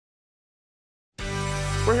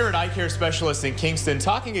We're here at Care Specialsts in Kingston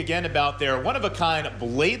talking again about their one-of-a-kind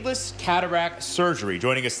bladeless cataract surgery.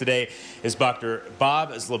 Joining us today is Dr.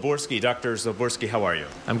 Bob Szulborski. Dr. Szulborski, how are you?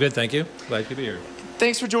 I'm good, thank you. Glad to be here.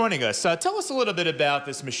 Thanks for joining us. Tell us a little bit about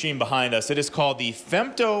this machine behind us. It is called the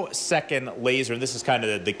femtosecond laser, and this is kind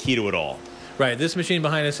of the key to it all. Right, this machine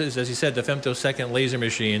behind us is, as you said, the femtosecond laser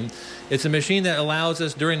machine. It's a machine that allows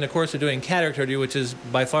us, during the course of doing cataract surgery, which is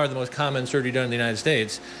by far the most common surgery done in the United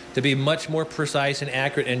States, to be much more precise and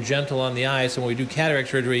accurate and gentle on the eye. So when we do cataract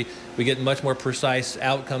surgery, we get much more precise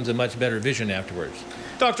outcomes and much better vision afterwards.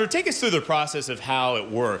 Doctor, take us through the process of how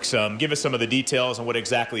it works. Give us some of the details on what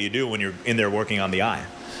exactly you do when you're in there working on the eye.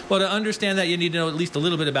 Well, to understand that, you need to know at least a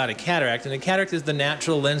little bit about a cataract. And a cataract is the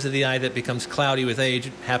natural lens of the eye that becomes cloudy with age.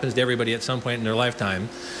 It happens to everybody at some point in their lifetime.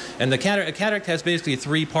 And a cataract has basically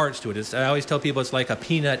three parts to it. I always tell people it's like a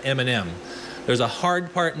peanut M&M. There's a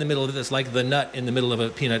hard part in the middle of it that's like the nut in the middle of a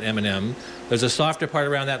peanut M&M. There's a softer part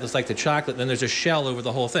around that that's like the chocolate. Then there's a shell over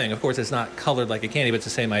the whole thing. Of course, it's not colored like a candy, but it's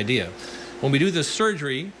the same idea. When we do the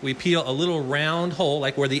surgery, we peel a little round hole,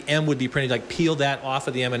 like where the M would be printed, like peel that off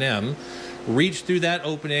of the M&M, reach through that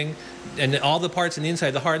opening, and all the parts in the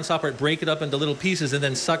inside, the hard and soft part, break it up into little pieces and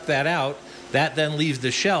then suck that out. That then leaves the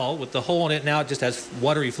shell with the hole in it. Now it just has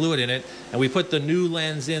watery fluid in it, and we put the new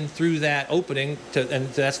lens in through that opening, and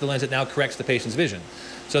that's the lens that now corrects the patient's vision.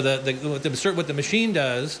 So what the machine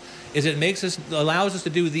does is it allows us to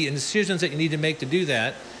do the incisions that you need to make to do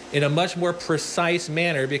that in a much more precise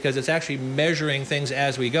manner, because it's actually measuring things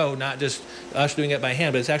as we go, not just us doing it by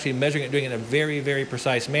hand, but it's actually measuring it, doing it in a very, very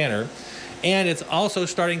precise manner. And it's also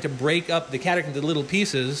starting to break up the cataract into little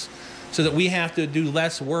pieces so that we have to do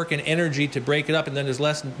less work and energy to break it up, and then there's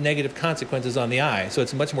less negative consequences on the eye. So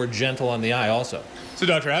it's much more gentle on the eye also. So,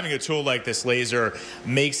 Doctor, having a tool like this laser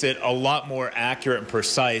makes it a lot more accurate and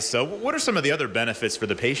precise. So what are some of the other benefits for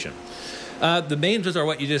the patient? The main ones are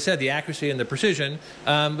what you just said, the accuracy and the precision,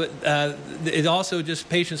 but it also just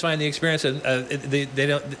patients find the experience of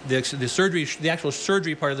the surgery, the actual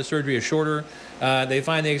surgery part of the surgery is shorter. They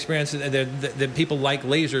find the experience that people like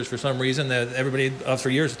lasers for some reason. That everybody for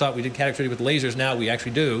years thought we did cataract surgery with lasers. Now we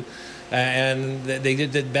actually do. And they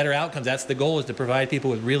did better outcomes. That's the goal, is to provide people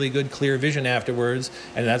with really good, clear vision afterwards,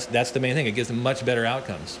 and that's the main thing. It gives them much better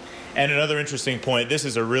outcomes. And another interesting point, this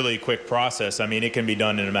is a really quick process. I mean, it can be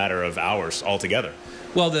done in a matter of hours altogether.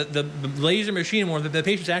 Well, the laser machine, when the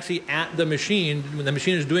patient's actually at the machine, when the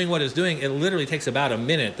machine is doing what it's doing, it literally takes about a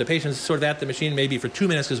minute. The patient's sort of at the machine maybe for 2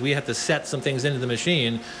 minutes because we have to set some things into the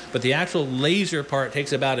machine, but the actual laser part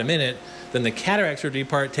takes about a minute. Then the cataract surgery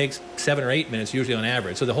part takes 7 or 8 minutes, usually on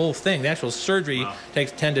average. So the whole thing, the actual surgery,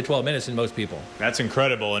 takes 10 to 12 minutes in most people. That's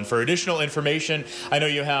incredible. And for additional information, I know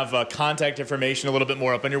you have contact information a little bit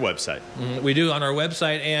more up on your website. We do on our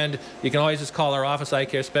website, and you can always just call our office,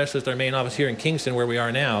 Care Specialist, our main office here in Kingston, where we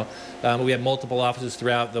are now. We have multiple offices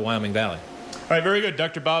throughout the Wyoming Valley. All right, very good.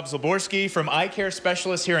 Dr. Bob Szulborski from Care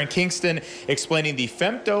Specialsts here in Kingston, explaining the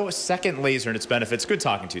femtosecond laser and its benefits. Good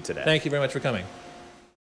talking to you today. Thank you very much for coming.